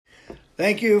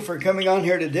Thank you for coming on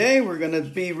here today. We're going to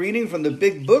be reading from the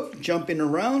Big Book, jumping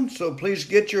around. So please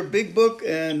get your Big Book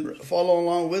and follow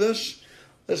along with us.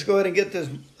 Let's go ahead and get this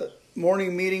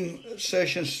morning meeting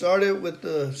session started with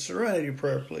the Serenity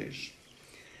Prayer, please.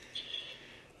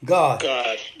 God,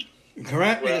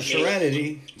 grant me the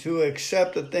serenity to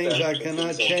accept the things I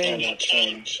cannot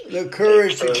change, the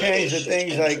courage to change the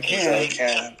things I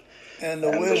can, and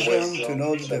the wisdom to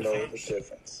know the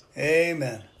difference.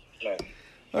 Amen.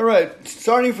 All right,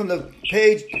 starting from the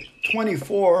page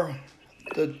 24,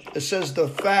 it says the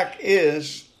fact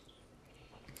is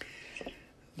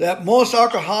that most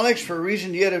alcoholics, for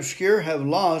reasons yet obscure, have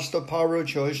lost the power of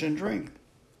choice in drink.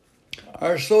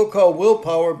 Our so-called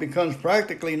willpower becomes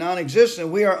practically non-existent.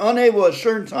 We are unable at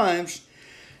certain times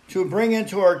to bring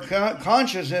into our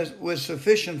consciousness with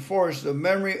sufficient force the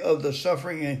memory of the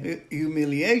suffering and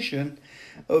humiliation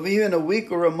of even a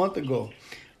week or a month ago.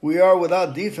 We are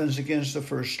without defense against the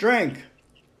first drink.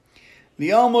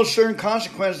 The almost certain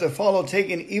consequences that follow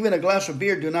taking even a glass of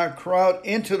beer do not crowd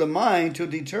into the mind to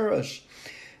deter us.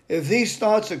 If these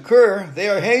thoughts occur, they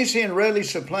are hazy and readily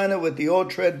supplanted with the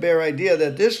old threadbare idea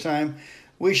that this time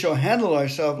we shall handle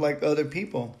ourselves like other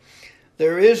people.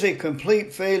 There is a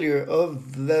complete failure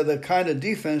of the kind of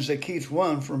defense that keeps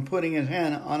one from putting his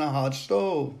hand on a hot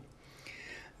stove.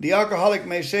 The alcoholic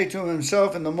may say to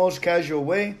himself in the most casual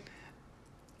way,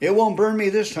 "It won't burn me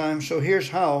this time, so here's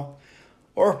how."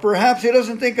 Or perhaps he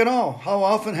doesn't think at all. How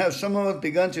often have some of us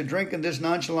begun to drink in this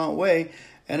nonchalant way,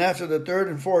 and after the third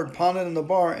and fourth pounded in the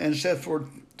bar and said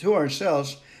to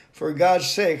ourselves, "For God's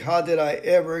sake, how did I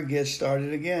ever get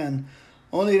started again?"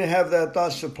 Only to have that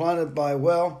thought supplanted by,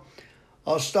 "Well,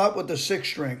 I'll stop with the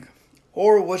sixth drink."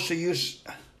 Or what's the use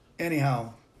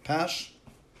anyhow? Pass?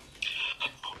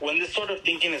 When this sort of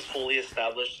thinking is fully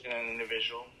established in an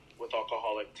individual with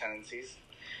alcoholic tendencies,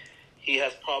 he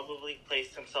has probably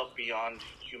placed himself beyond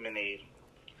human aid,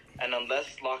 and unless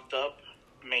locked up,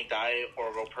 may die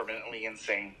or go permanently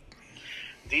insane.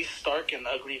 These stark and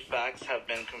ugly facts have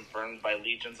been confirmed by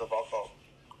legions of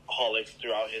alcoholics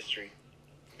throughout history.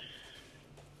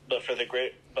 But for the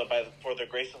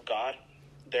grace of God,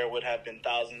 there would have been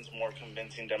thousands more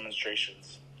convincing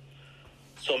demonstrations.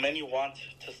 So many want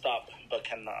to stop, but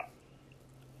cannot.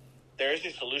 There is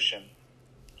a solution.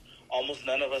 Almost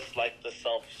none of us like the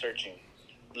self-searching,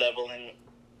 leveling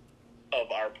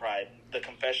of our pride, the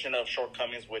confession of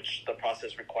shortcomings which the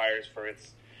process requires for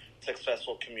its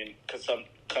successful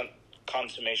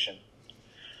consummation.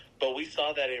 But we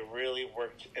saw that it really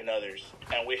worked in others,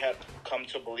 and we had come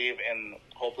to believe in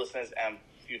hopelessness and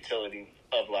futility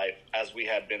of life as we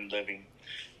had been living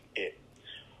it.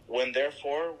 When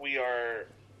therefore we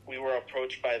were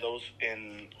approached by those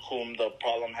in whom the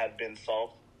problem had been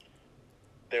solved,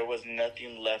 there was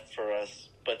nothing left for us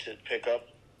but to pick up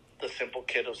the simple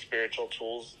kit of spiritual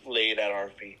tools laid at our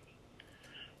feet.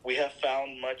 We have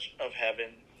found much of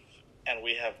heaven, and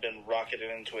we have been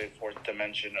rocketed into a fourth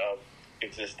dimension of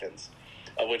existence,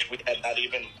 of which we had not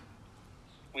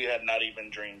even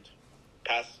dreamed.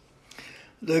 Pass.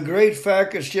 The great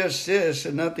fact is just this,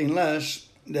 and nothing less,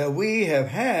 that we have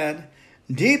had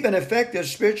deep and effective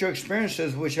spiritual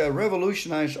experiences which have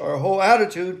revolutionized our whole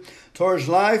attitude towards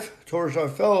life, towards our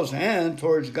fellows, and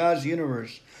towards God's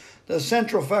universe. The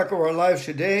central fact of our lives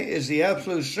today is the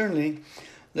absolute certainty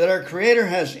that our Creator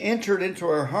has entered into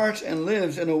our hearts and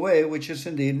lives in a way which is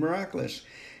indeed miraculous.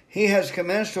 He has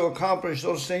commenced to accomplish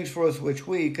those things for us which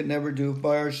we could never do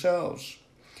by ourselves.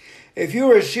 If you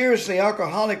are seriously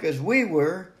alcoholic as we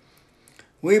were,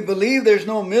 we believe there's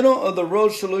no middle of the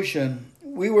road solution.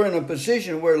 We were in a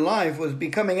position where life was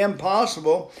becoming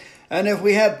impossible, and if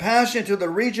we had passed into the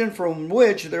region from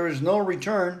which there is no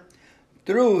return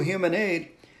through human aid,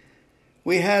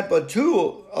 we had but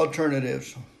two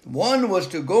alternatives. One was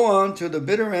to go on to the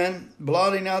bitter end,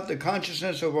 blotting out the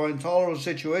consciousness of our intolerable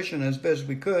situation as best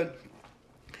we could,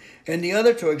 and the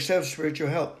other to accept spiritual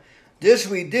help. This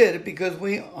we did because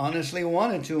we honestly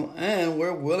wanted to, and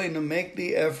we're willing to make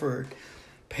the effort.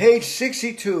 Page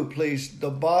 62, please, the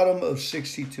bottom of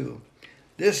 62.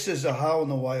 This is the how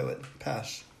and the why of it.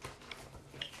 Pass.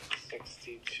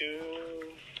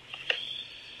 62.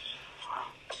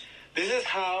 This is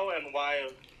how and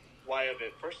why of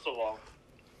it. First of all,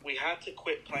 we had to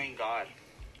quit playing God.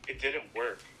 It didn't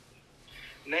work.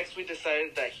 Next, we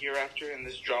decided that hereafter in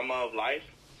this drama of life,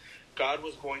 God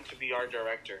was going to be our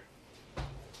director.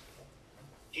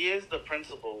 He is the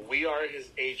principal. We are his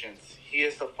agents. He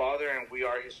is the father and we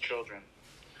are his children.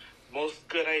 Most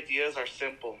good ideas are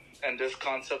simple, and this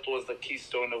concept was the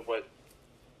keystone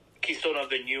of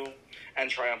the new and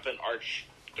triumphant arch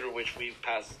through which we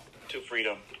pass to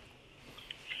freedom.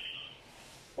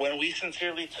 When we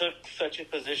sincerely took such a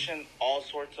position, all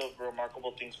sorts of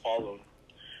remarkable things followed.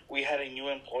 We had a new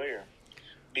employer.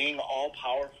 Being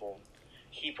all-powerful,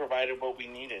 he provided what we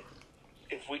needed.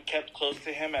 If we kept close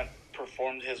to him and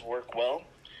performed his work well,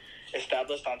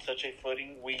 established on such a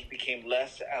footing, we became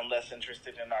less and less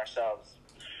interested in ourselves.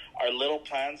 Our little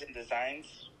plans and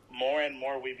designs, more and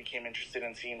more we became interested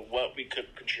in seeing what we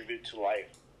could contribute to life.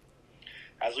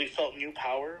 As we felt new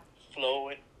power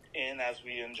flow in, as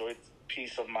we enjoyed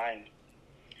peace of mind,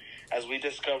 as we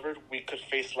discovered we could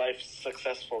face life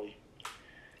successfully,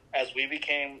 as we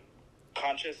became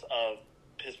conscious of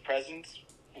his presence,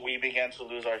 we began to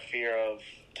lose our fear of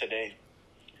today.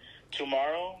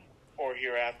 Tomorrow or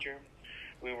hereafter,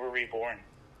 we were reborn.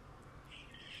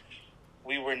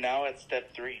 We were now at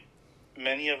step 3.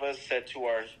 Many of us said to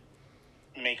our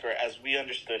Maker as we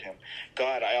understood him,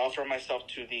 God, I offer myself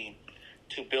to thee,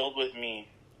 to build with me,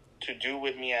 to do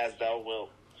with me as thou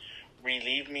wilt.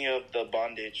 Relieve me of the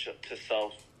bondage to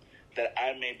self, that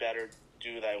I may better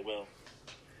do thy will.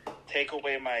 Take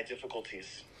away my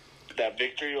difficulties, that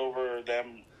victory over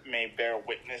them may bear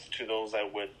witness to those I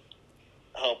would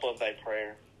help of thy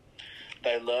prayer,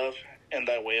 thy love, and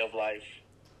thy way of life.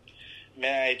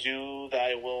 May I do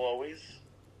thy will always?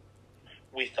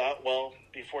 We thought well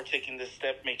before taking this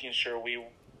step, making sure we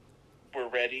were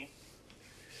ready,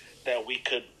 that we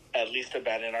could at least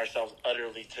abandon ourselves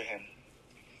utterly to him.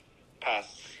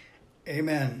 Pass.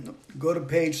 Amen. Go to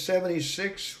page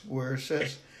 76 where it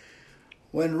says,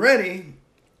 when ready,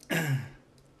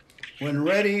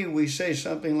 we say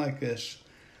something like this.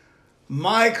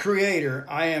 My Creator,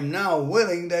 I am now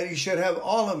willing that he should have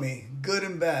all of me, good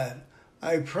and bad.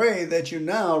 I pray that you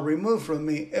now remove from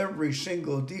me every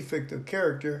single defect of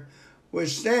character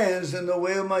which stands in the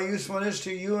way of my usefulness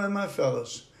to you and my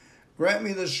fellows. Grant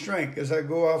me the strength as I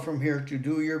go out from here to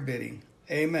do your bidding.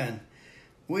 Amen.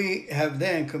 We have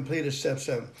then completed step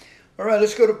 7. All right,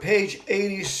 let's go to page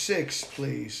 86,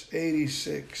 please.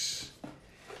 86.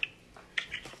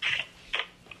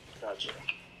 Gotcha.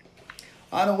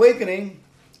 On awakening,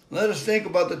 let us think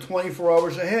about the 24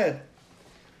 hours ahead.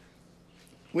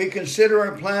 We consider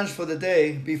our plans for the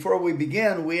day. Before we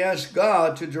begin, we ask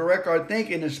God to direct our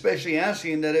thinking, especially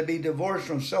asking that it be divorced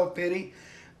from self-pity,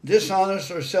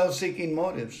 dishonest, or self-seeking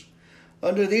motives.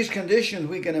 Under these conditions,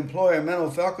 we can employ our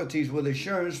mental faculties with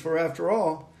assurance, for after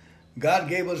all, God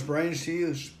gave us brains to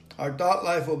use. Our thought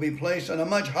life will be placed on a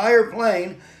much higher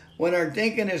plane when our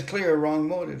thinking is clear of wrong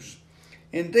motives.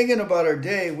 In thinking about our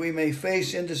day, we may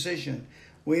face indecision.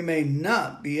 We may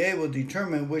not be able to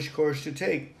determine which course to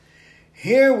take.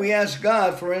 Here we ask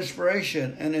God for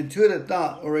inspiration, an intuitive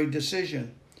thought, or a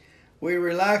decision. We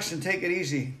relax and take it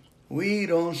easy. We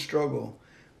don't struggle.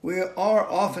 We are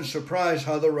often surprised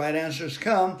how the right answers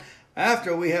come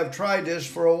after we have tried this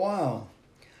for a while.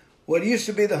 What used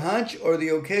to be the hunch or the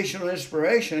occasional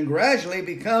inspiration gradually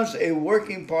becomes a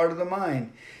working part of the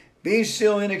mind. Being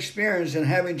still inexperienced and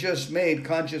having just made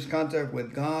conscious contact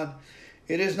with God,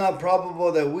 it is not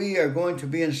probable that we are going to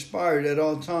be inspired at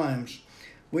all times.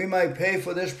 We might pay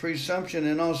for this presumption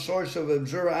in all sorts of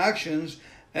observed actions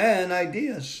and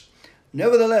ideas.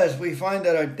 Nevertheless, we find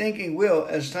that our thinking will,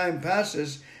 as time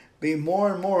passes, be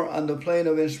more and more on the plane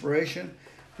of inspiration.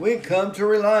 We come to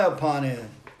rely upon it.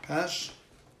 Pass.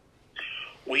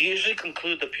 We usually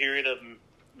conclude the period of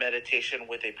meditation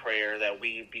with a prayer that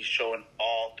we be shown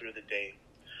all through the day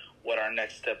what our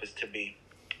next step is to be.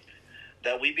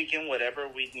 That we begin whatever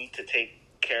we need to take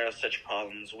care of such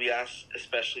problems. We ask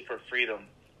especially for freedom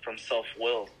from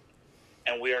self-will,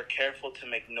 and we are careful to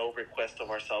make no request of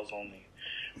ourselves only.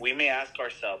 We may ask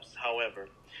ourselves, however,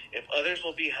 if others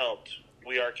will be helped.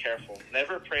 We are careful.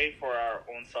 Never pray for our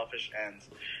own selfish ends.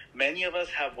 Many of us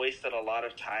have wasted a lot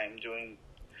of time doing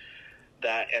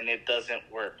that, and it doesn't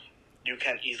work. You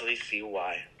can easily see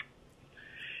why.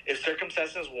 If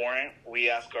circumstances warrant,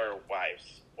 we ask our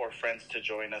wives or friends to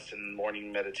join us in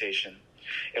morning meditation.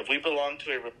 If we belong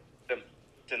to a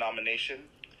denomination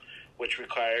which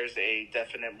requires a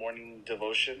definite morning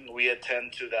devotion, we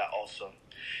attend to that also.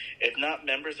 If not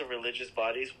members of religious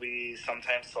bodies, we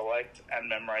sometimes select and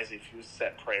memorize a few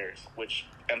set prayers, which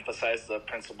emphasize the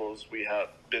principles we have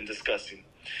been discussing.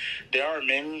 There are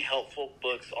many helpful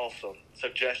books also.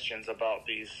 Suggestions about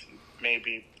these may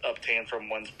be obtained from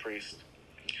one's priest,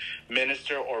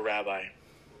 minister, or rabbi.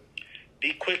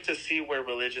 Be quick to see where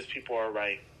religious people are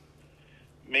right.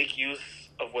 Make use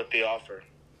of what they offer.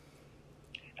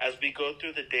 As we go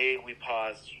through the day, we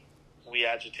pause, we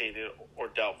agitated or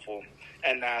doubtful,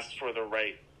 and ask for the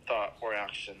right thought or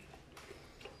action.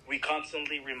 We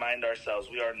constantly remind ourselves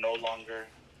we are no longer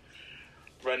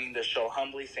running the show,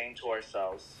 humbly saying to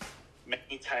ourselves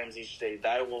many times each day,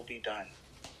 thy will be done.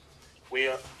 We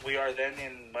are then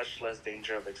in much less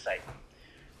danger of excitement,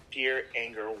 fear,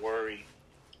 anger, worry,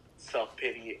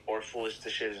 self-pity, or foolish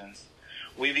decisions.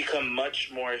 We become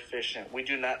much more efficient. We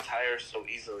do not tire so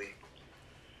easily.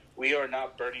 We are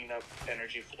not burning up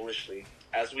energy foolishly,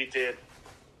 as we did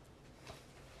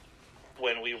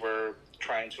when we were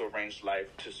trying to arrange life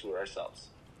to suit ourselves.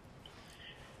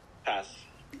 Pass.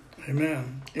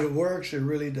 Amen. It works. It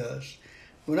really does.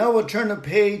 Well, now we'll turn to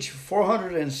page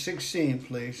 416,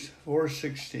 please.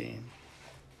 416.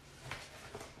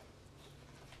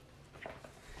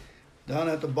 Down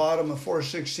at the bottom of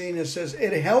 416, it says,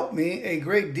 "It helped me a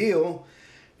great deal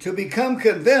to become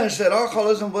convinced that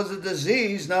alcoholism was a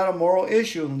disease, not a moral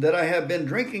issue, that I had been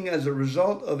drinking as a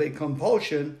result of a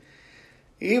compulsion,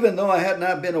 even though I had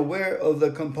not been aware of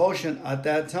the compulsion at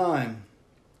that time,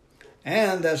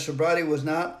 and that sobriety was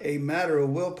not a matter of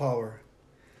willpower.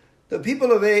 The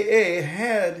people of AA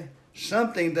had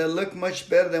something that looked much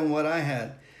better than what I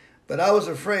had, but I was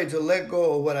afraid to let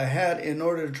go of what I had in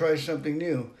order to try something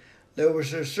new. There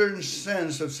was a certain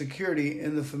sense of security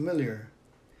in the familiar.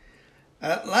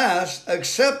 At last,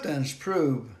 acceptance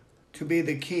proved to be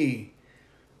the key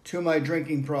to my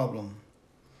drinking problem.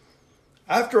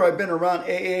 After I'd been around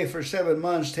AA for 7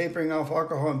 months, tapering off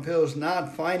alcohol and pills,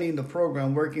 not finding the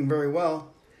program working very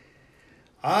well,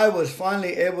 I was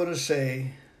finally able to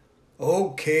say,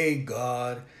 'Okay,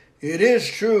 God, it is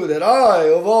true that I,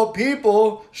 of all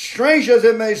people, strange as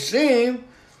it may seem,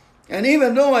 and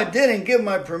even though I didn't give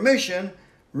my permission,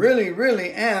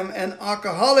 really am an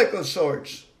alcoholic of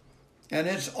sorts. And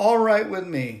it's all right with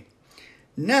me.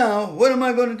 Now, what am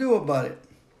I going to do about it?'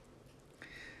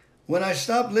 When I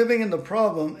stopped living in the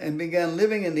problem and began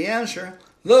living in the answer,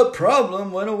 the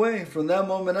problem went away. From that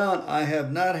moment on, I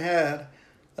have not had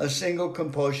a single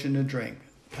compulsion to drink."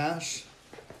 Pass.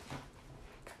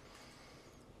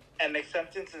 And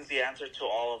acceptance is the answer to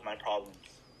all of my problems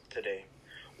today.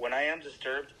 When I am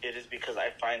disturbed, it is because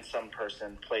I find some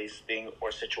person, place, thing,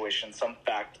 or situation, some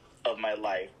fact of my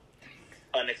life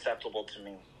unacceptable to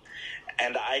me.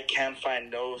 And I can find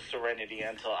no serenity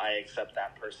until I accept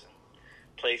that person,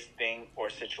 place, thing, or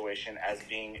situation as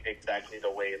being exactly the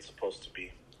way it's supposed to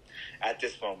be. At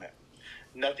this moment,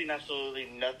 absolutely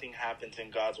nothing happens in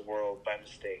God's world by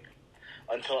mistake.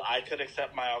 Until I could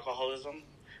accept my alcoholism,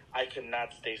 I could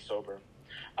not stay sober.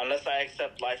 Unless I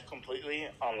accept life completely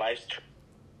on life's terms.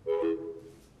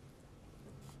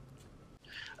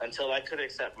 Until I could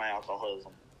accept my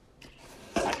alcoholism,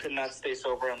 I could not stay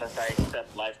sober unless I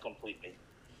accept life completely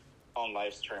on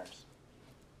life's terms.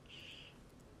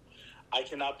 I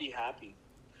cannot be happy.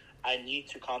 I need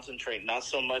to concentrate not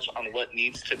so much on what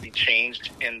needs to be changed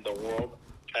in the world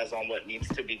as on what needs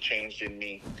to be changed in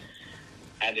me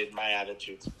and in my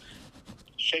attitudes.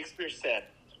 Shakespeare said,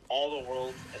 "All the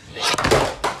world's a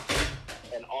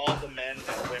stage, and all the men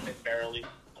and women merely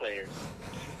players."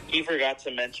 He forgot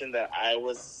to mention that I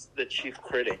was the chief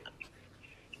critic.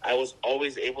 I was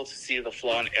always able to see the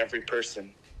flaw in every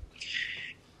person,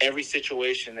 every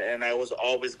situation, and I was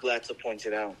always glad to point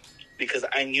it out because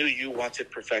I knew you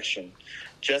wanted perfection,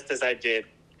 just as I did.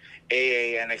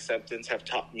 AA and acceptance have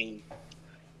taught me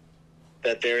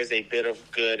that there is a bit of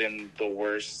good in the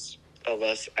worst of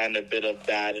us and a bit of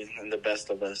bad in the best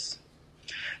of us.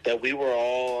 That we were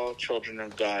all children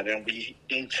of God and we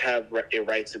each have a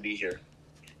right to be here.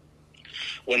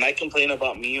 When I complain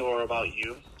about me or about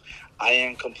you, I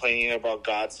am complaining about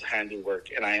God's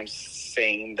handiwork, and I am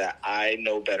saying that I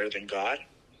know better than God.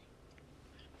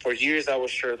 For years, I was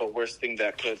sure the worst thing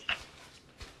that could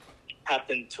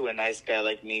happen to a nice guy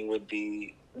like me would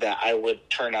be that I would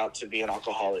turn out to be an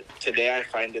alcoholic. Today, I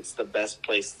find it's the best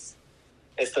place.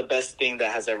 It's the best thing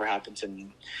that has ever happened to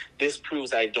me. This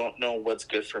proves I don't know what's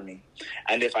good for me.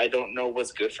 And if I don't know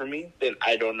what's good for me, then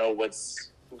I don't know what's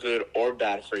good or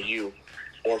bad for you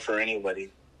or for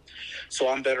anybody. So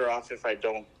I'm better off if I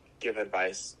don't give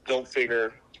advice, don't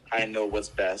figure I know what's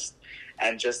best,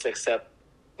 and just accept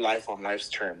life on life's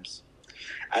terms.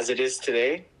 As it is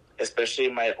today, especially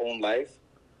in my own life,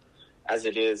 as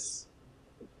it is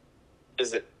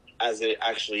it as it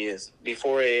actually is.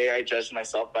 Before AA, I judged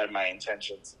myself by my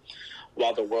intentions,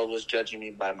 while the world was judging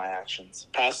me by my actions.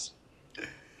 Pass.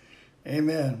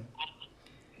 Amen.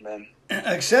 Amen.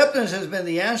 Acceptance has been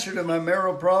the answer to my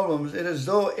marital problems. It is as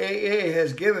though AA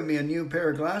has given me a new pair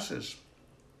of glasses.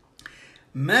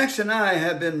 Max and I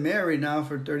have been married now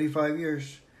for 35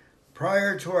 years.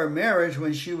 Prior to our marriage,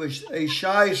 when she was a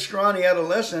shy, scrawny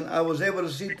adolescent, I was able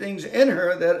to see things in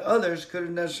her that others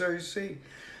couldn't necessarily see.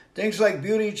 Things like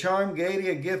beauty, charm, gaiety,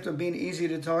 a gift of being easy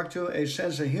to talk to, a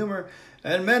sense of humor,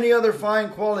 and many other fine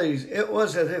qualities. It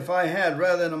was as if I had,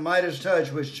 rather than a Midas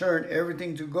touch, which turned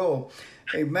everything to gold,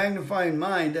 a magnifying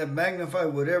mind that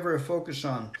magnified whatever I focus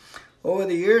on. Over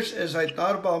the years, as I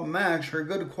thought about Max, her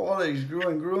good qualities grew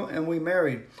and grew, and we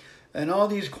married. And all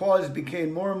these qualities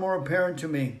became more and more apparent to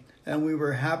me, and we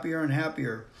were happier and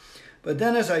happier. But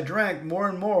then as I drank more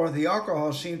and more, the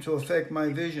alcohol seemed to affect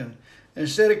my vision.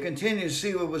 Instead of continuing to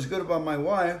see what was good about my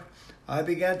wife, I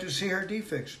began to see her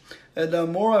defects. And the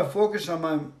more I focused on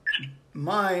my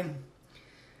mind,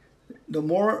 the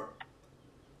more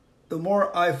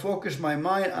I focused my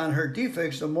mind on her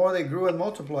defects, the more they grew and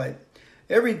multiplied.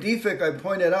 Every defect I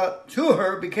pointed out to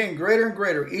her became greater and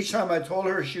greater. Each time I told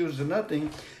her she was nothing,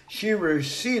 she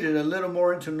receded a little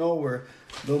more into nowhere.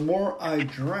 The more I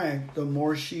drank, the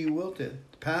more she wilted.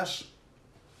 Pass.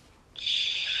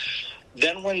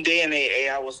 Then one day in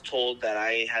AA, I was told that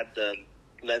I had the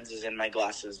lenses in my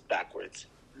glasses backwards.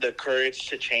 The courage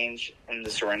to change in the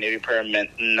Serenity Prayer meant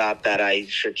not that I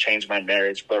should change my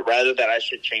marriage, but rather that I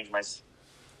should change my...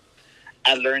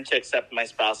 I learned to accept my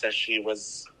spouse as she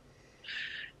was.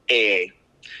 AA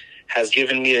has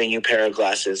given me a new pair of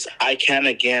glasses. I can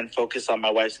again focus on my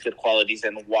wife's good qualities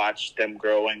and watch them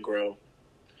grow and grow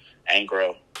and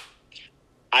grow.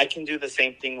 I can do the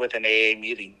same thing with an AA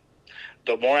meeting.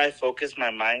 The more I focus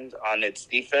my mind on its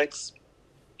defects,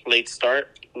 late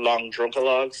start, long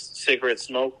drunkalogs, cigarette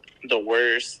smoke, the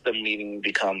worse the meeting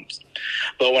becomes.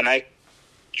 But when I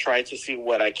try to see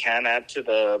what I can add to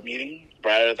the meeting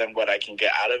rather than what I can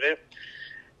get out of it,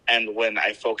 and when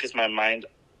I focus my mind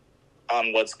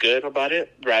on what's good about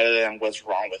it rather than what's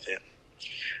wrong with it,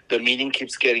 the meeting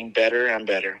keeps getting better and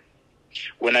better.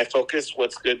 When I focus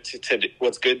what's good today,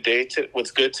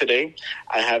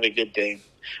 I have a good day.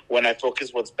 When I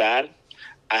focus what's bad,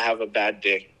 I have a bad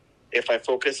day. If I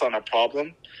focus on a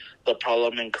problem, the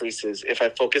problem increases. If I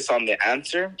focus on the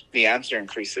answer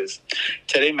increases.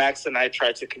 Today, Max and I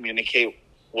try to communicate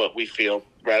what we feel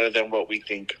rather than what we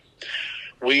think.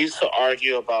 We used to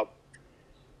argue about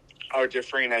our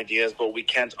differing ideas, but we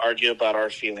can't argue about our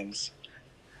feelings.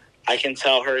 I can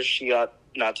tell her she ought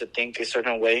not to think a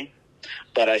certain way,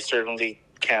 but I certainly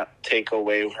can't take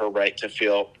away her right to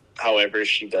feel however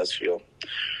she does feel.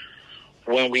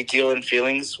 When we deal in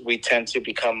feelings, we tend to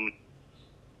come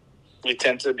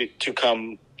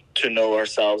to know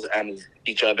ourselves and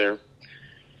each other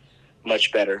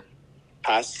much better.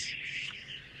 Pass.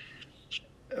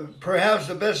 Perhaps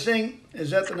the best thing,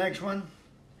 is that the next one?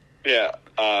 Yeah.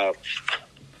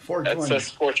 420. It says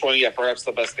 420, yeah, perhaps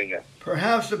the best thing, yeah.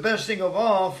 Perhaps the best thing of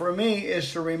all for me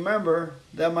is to remember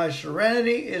that my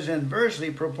serenity is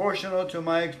inversely proportional to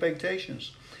my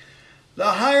expectations.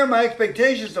 The higher my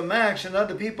expectations of Max and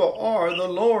other people are, the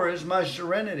lower is my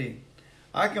serenity.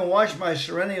 I can watch my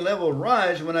serenity level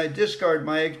rise when I discard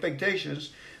my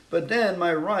expectations, but then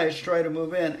my rights try to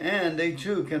move in, and they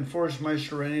too can force my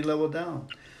serenity level down.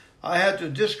 I had to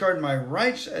discard my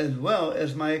rights as well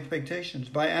as my expectations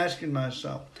by asking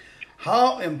myself,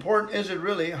 how important is it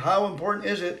really? How important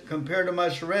is it compared to my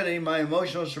serenity, my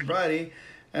emotional sobriety?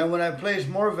 And when I place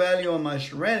more value on my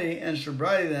serenity and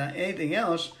sobriety than anything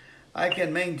else, I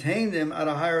can maintain them at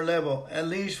a higher level, at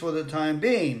least for the time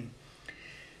being.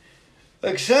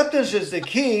 Acceptance is the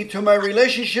key to my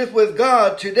relationship with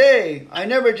God today. I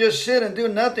never just sit and do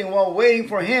nothing while waiting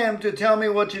for Him to tell me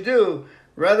what to do.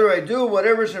 Rather, I do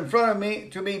whatever's in front of me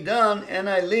to be done, and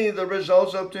I leave the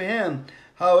results up to Him.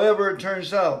 However it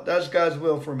turns out, that's God's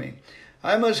will for me.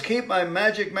 I must keep my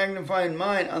magic magnifying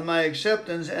mind on my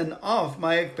acceptance and off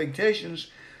my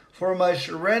expectations, for my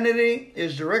serenity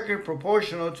is directly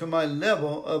proportional to my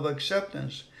level of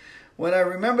acceptance. When I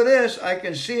remember this, I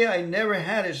can see I never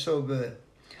had it so good.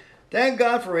 Thank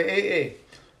God for AA.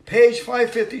 Page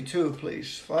 552,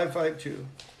 please. 552.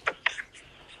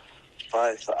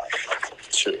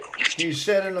 552. He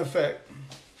said in effect.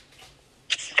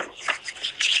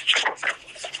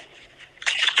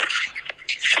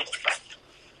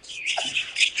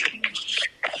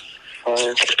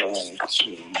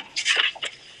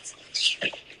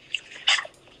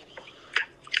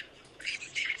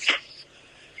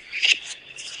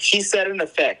 He said in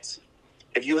effect,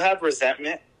 if you have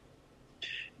resentment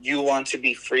you want to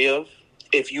be free of,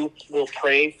 if you will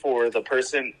pray for the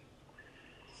person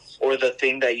or the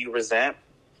thing that you resent,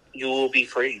 you will be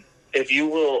free. If you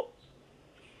will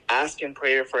ask in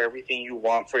prayer for everything you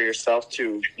want for yourself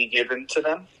to be given to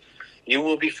them, you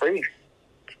will be free.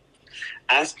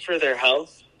 Ask for their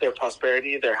health, their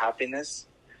prosperity, their happiness,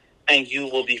 and you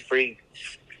will be free.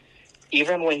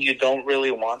 Even when you don't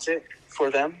really want it for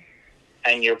them,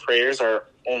 and your prayers are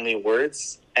only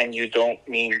words, and you don't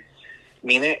mean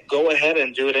it, go ahead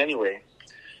and do it anyway.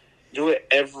 Do it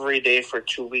every day for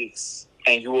 2 weeks,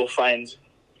 and you will find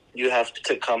you have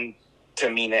to come to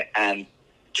mean it and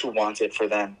to want it for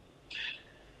them.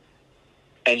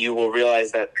 And you will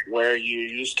realize that where you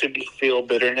used to feel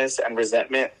bitterness and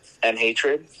resentment and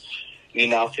hatred, you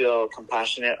now feel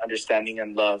compassionate, understanding,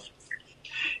 and love.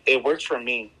 It worked for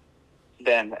me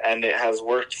then, and it has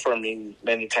worked for me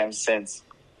many times since.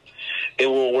 It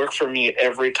will work for me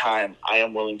every time I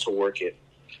am willing to work it.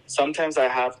 Sometimes I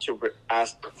have to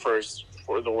ask first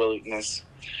for the willingness,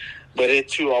 but it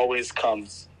too always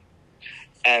comes.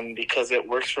 And because it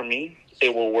works for me,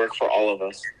 it will work for all of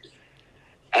us.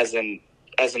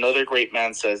 As another great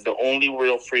man says, the only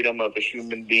real freedom of a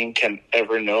human being can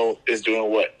ever know is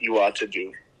doing what you ought to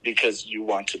do because you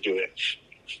want to do it.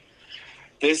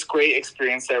 This great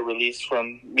experience that released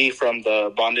me from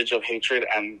the bondage of hatred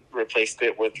and replaced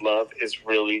it with love is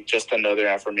really just another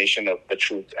affirmation of the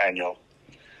truth, Daniel.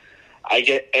 I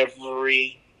get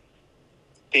everything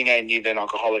I need in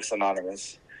Alcoholics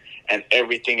Anonymous and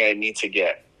everything I need to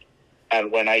get.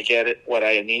 And when I get it, what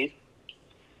I need,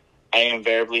 I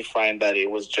invariably find that it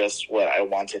was just what I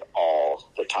wanted all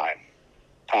the time.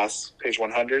 Pass page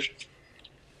 100.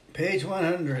 Page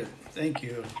 100. Thank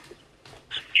you.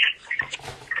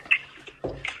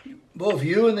 Both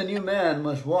you and the new man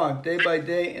must walk day by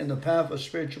day in the path of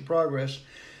spiritual progress.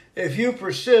 If you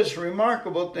persist,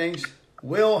 remarkable things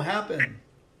will happen.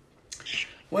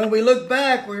 When we look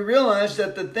back, we realize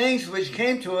that the things which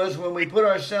came to us when we put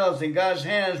ourselves in God's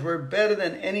hands were better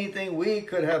than anything we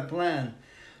could have planned.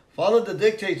 Follow the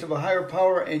dictates of a higher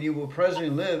power and you will presently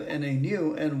live in a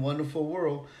new and wonderful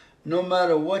world, no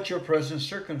matter what your present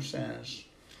circumstance.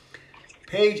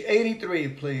 Page 83,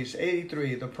 please.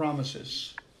 83, the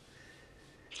promises.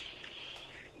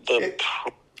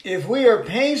 If we are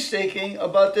painstaking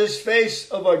about this phase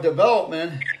of our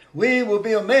development, we will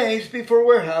be amazed before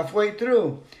we're halfway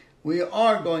through. We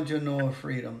are going to know a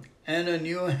freedom and a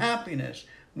new happiness.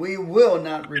 We will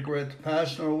not regret the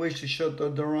past nor wish to shut the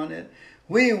door on it.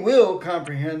 We will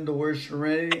comprehend the word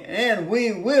serenity and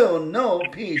we will know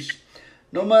peace.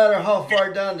 No matter how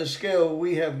far down the scale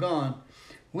we have gone,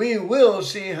 we will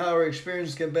see how our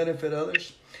experience can benefit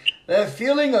others. That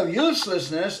feeling of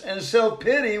uselessness and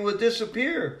self-pity will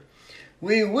disappear.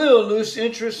 We will lose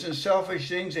interest in selfish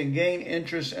things and gain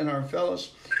interest in our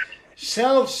fellows.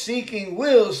 Self-seeking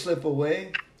will slip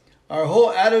away. Our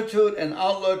whole attitude and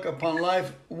outlook upon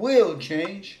life will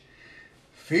change.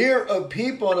 Fear of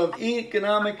people and of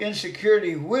economic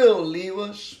insecurity will leave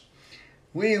us.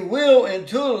 We will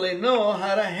intuitively know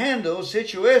how to handle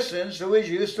situations which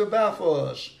used to baffle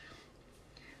us.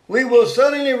 We will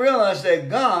suddenly realize that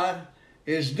God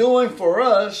is doing for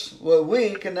us what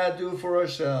we cannot do for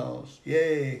ourselves.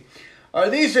 Yay. Are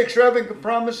these extravagant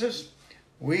promises?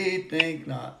 We think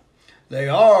not. They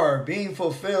are being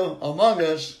fulfilled among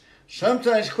us,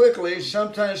 sometimes quickly,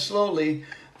 sometimes slowly.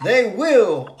 They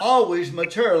will always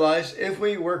materialize if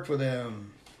we work for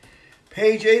them.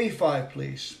 Page 85,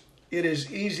 please. It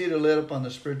is easy to let up on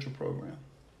the spiritual program.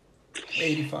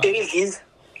 85.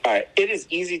 It is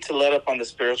easy to let up on the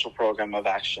spiritual program of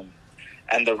action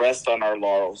and the rest on our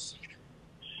laurels.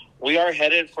 We are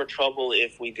headed for trouble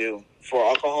if we do, for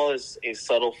alcohol is a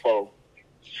subtle foe.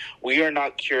 We are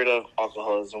not cured of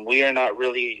alcoholism.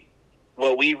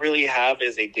 What we really have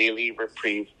is a daily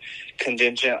reprieve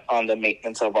contingent on the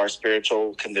maintenance of our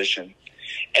spiritual condition.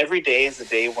 Every day is a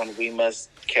day when we must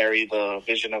carry the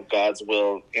vision of God's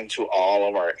will into all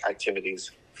of our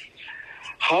activities.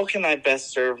 How can I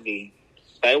best serve thee?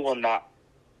 Thy will not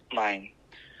mine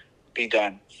be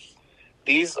done.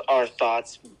 These are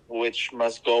thoughts which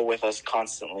must go with us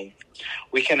constantly.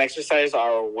 We can exercise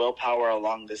our willpower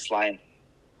along this line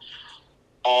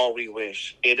all we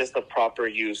wish. It is the proper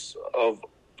use of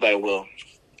thy will.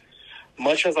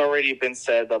 Much has already been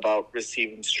said about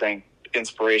receiving strength,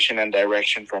 inspiration, and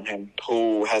direction from him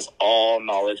who has all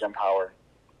knowledge and power.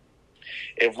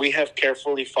 If we have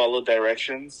carefully followed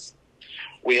directions,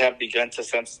 we have begun to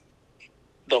sense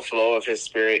the flow of his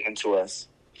spirit into us.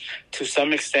 To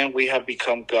some extent, we have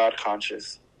become God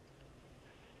conscious.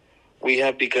 We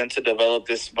have begun to develop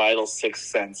this vital sixth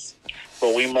sense,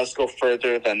 but we must go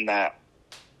further than that.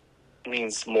 It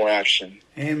means more action.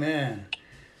 Amen.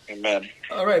 Amen.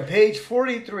 All right, page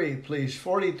 43, please.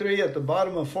 43, at the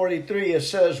bottom of 43, it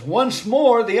says, once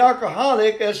more, the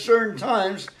alcoholic at certain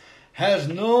times has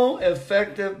no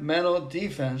effective mental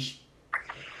defense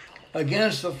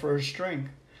against the first drink,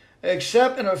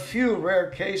 except in a few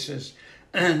rare cases.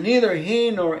 Neither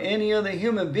he nor any other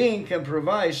human being can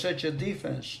provide such a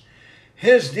defense.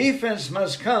 His defense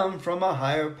must come from a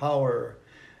higher power.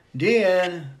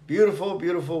 DN, beautiful,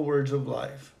 beautiful words of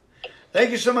life.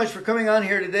 Thank you so much for coming on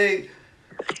here today.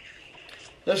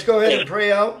 Let's go ahead and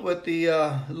pray out with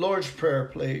the Lord's Prayer,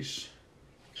 please.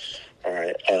 All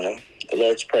right. The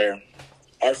Lord's Prayer.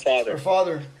 Our Father,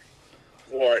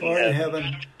 who art in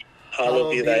heaven,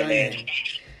 hallowed be thy name.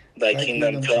 Thy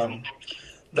kingdom come,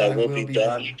 thy will be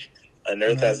done, on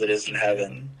earth as it is in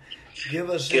heaven. Give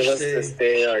us this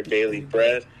day our daily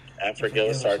bread, and forgive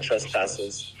us our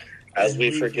trespasses, as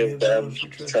we forgive them who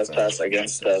trespass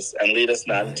against us. And lead us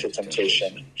not into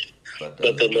temptation, but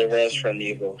deliver us from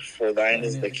evil. For thine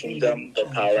is the kingdom, the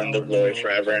power, and the glory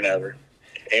forever and ever.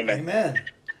 Amen. Amen.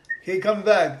 Keep coming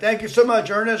back. Thank you so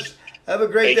much, Ernest. Have a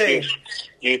great day.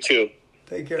 You too.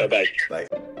 Take care. Bye-bye.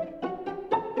 Bye.